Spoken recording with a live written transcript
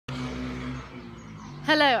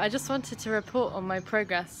Hello, I just wanted to report on my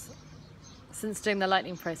progress since doing the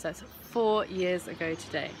lightning process 4 years ago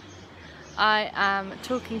today. I am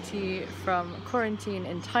talking to you from quarantine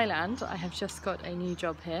in Thailand. I have just got a new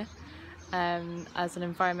job here as an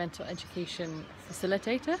environmental education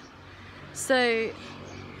facilitator. So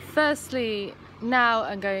firstly, now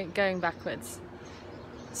I'm going backwards.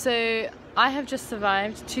 So I have just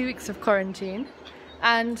survived 2 weeks of quarantine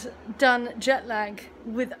and done jet lag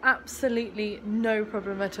with absolutely no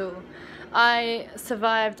problem at all. I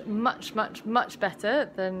survived much better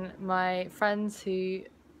than my friends who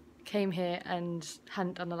came here and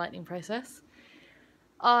hadn't done the lightning process.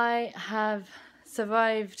 I have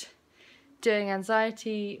survived doing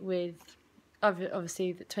anxiety with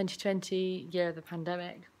obviously the 2020 year of the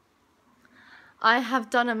pandemic. I have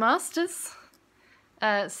done a master's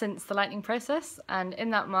since the lightning process, and in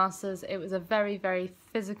that master's it was a very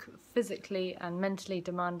physically and mentally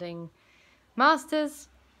demanding master's.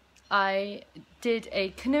 I did a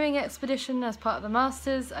canoeing expedition as part of the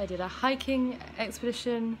master's. I did a hiking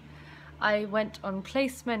expedition. I went on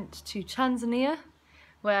placement to Tanzania,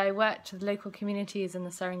 where I worked with local communities in the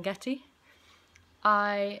Serengeti.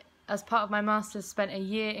 I, as part of my master's, spent a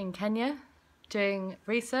year in Kenya doing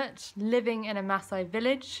research, living in a Maasai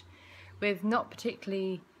village with not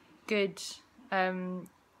particularly good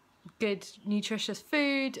nutritious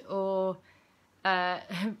food or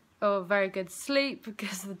very good sleep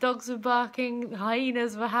because the dogs were barking, the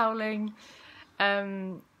hyenas were howling.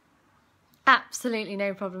 Absolutely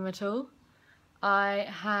no problem at all. I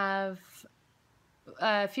have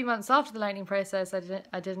a few months after the lightning process, I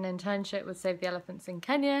did an internship with Save the Elephants in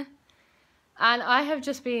Kenya, and I have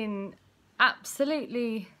just been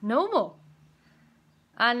absolutely normal.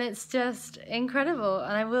 And it's just incredible.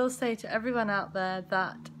 And I will say to everyone out there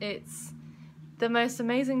that it's the most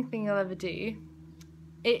amazing thing you'll ever do.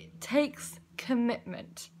 It takes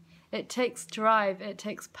commitment. It takes drive. It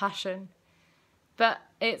takes passion. But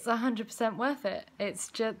it's 100% worth it. It's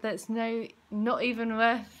just, not even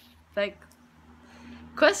worth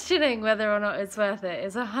questioning whether or not it's worth it.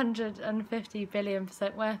 It's 150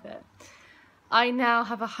 billion% worth it. I now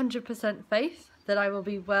have 100% faith that I will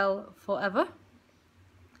be well forever.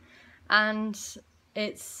 And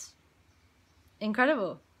it's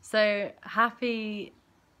incredible. So happy,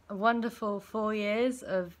 wonderful 4 years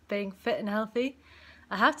of being fit and healthy.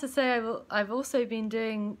 I have to say I've also been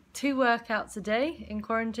doing 2 workouts a day in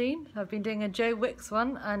quarantine. I've been doing a Joe Wicks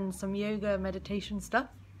one and some yoga meditation stuff.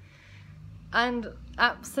 And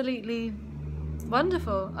absolutely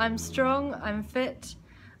wonderful. I'm strong, I'm fit,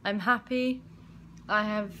 I'm happy. I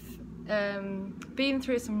have been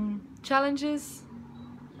through some challenges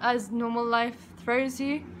as normal life throws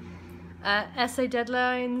you, essay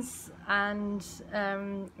deadlines and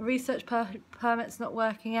research permits not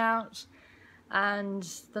working out, and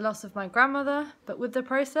the loss of my grandmother. But with the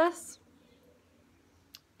process,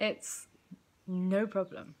 it's no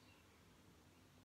problem.